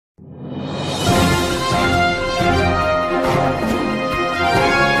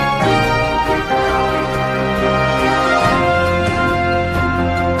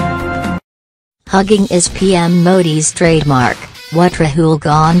Hugging is PM Modi's trademark. What Rahul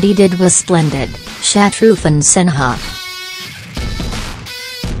Gandhi did was splendid, Shatrughan Sinha.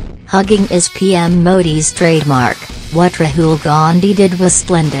 Hugging is PM Modi's trademark. What Rahul Gandhi did was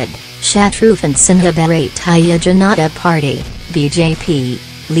splendid, Shatrughan Sinha. Bharatiya Janata Party, BJP,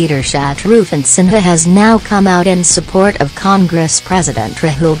 leader Shatrughan Sinha has now come out in support of Congress President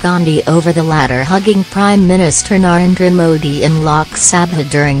Rahul Gandhi over the latter hugging Prime Minister Narendra Modi in Lok Sabha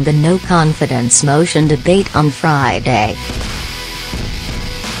during the no-confidence motion debate on Friday.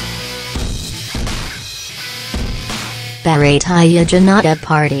 Bharatiya Janata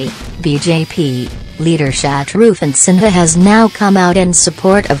Party, BJP, leader Shatrughan Sinha has now come out in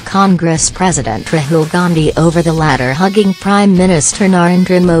support of Congress President Rahul Gandhi over the latter hugging Prime Minister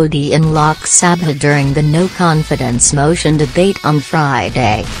Narendra Modi in Lok Sabha during the no-confidence motion debate on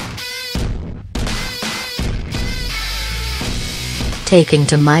Friday. Taking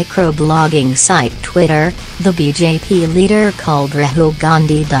to microblogging site Twitter, the BJP leader called Rahul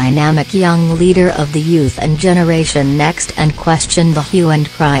Gandhi dynamic young leader of the youth and Generation Next and questioned the hue and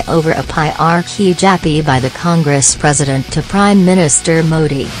cry over a hijab by the Congress president to Prime Minister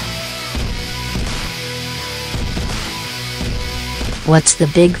Modi. What's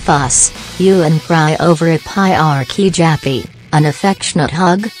the big fuss, hue and cry over a hijab, an affectionate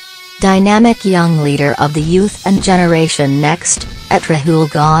hug? Dynamic young leader of the youth and Generation Next, Rahul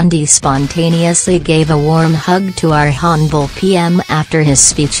Gandhi spontaneously gave a warm hug to our Honorable PM after his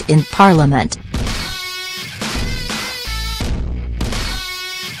speech in Parliament.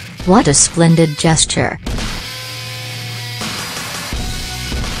 What a splendid gesture.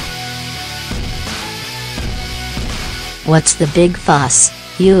 What's the big fuss,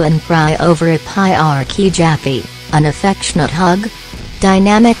 hue and cry over a hijab, an affectionate hug?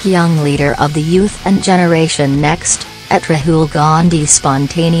 Dynamic young leader of the youth and Generation Next, Rahul Gandhi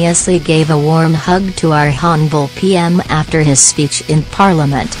spontaneously gave a warm hug to our Honorable PM after his speech in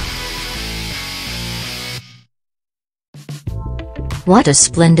Parliament. What a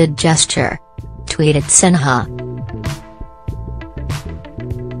splendid gesture, tweeted Sinha.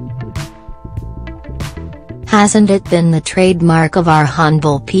 Hasn't it been the trademark of our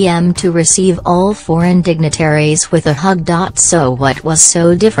Honorable PM to receive all foreign dignitaries with a hug? So what was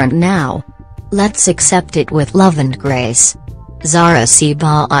so different now? Let's accept it with love and grace. Zara si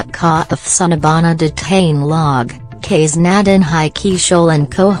baat ka of sanabana detain log, kais nadin hai kishol and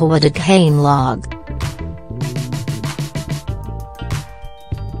kohwa detain log.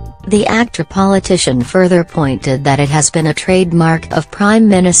 The actor-politician further pointed that it has been a trademark of Prime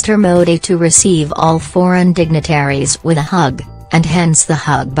Minister Modi to receive all foreign dignitaries with a hug, and hence the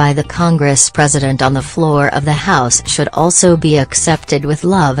hug by the Congress president on the floor of the House should also be accepted with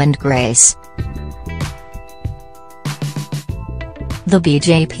love and grace. The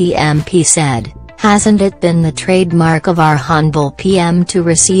BJP MP said, hasn't it been the trademark of our Honorable PM to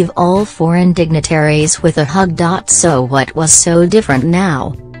receive all foreign dignitaries with a hug? So what was so different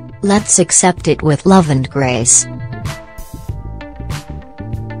now? Let's accept it with love and grace.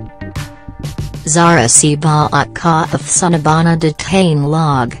 Zara si baat ka of sanabana detain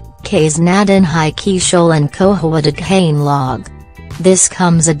log, kais nadin hai kishol and kohwa detain log. This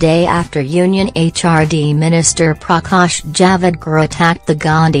comes a day after Union HRD Minister Prakash Javadekar attacked the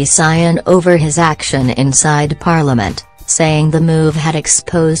Gandhi scion over his action inside Parliament, saying the move had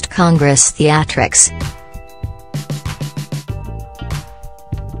exposed Congress theatrics.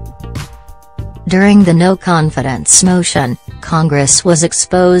 During the no-confidence motion, Congress was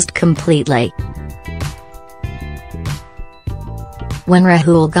exposed completely. When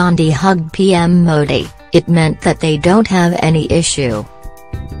Rahul Gandhi hugged PM Modi, it meant that they don't have any issue.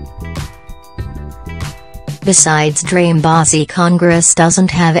 Besides Dreambazi, Congress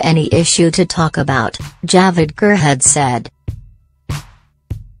doesn't have any issue to talk about, Javadekar had said.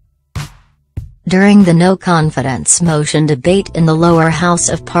 During the no-confidence motion debate in the lower house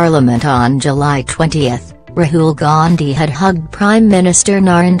of Parliament on July 20, Rahul Gandhi had hugged Prime Minister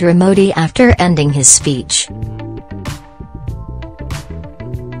Narendra Modi after ending his speech.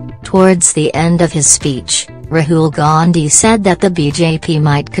 Towards the end of his speech, Rahul Gandhi said that the BJP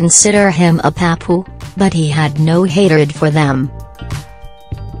might consider him a papu, but he had no hatred for them.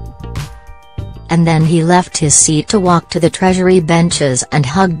 And then he left his seat to walk to the Treasury benches and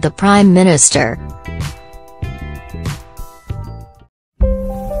hugged the Prime Minister.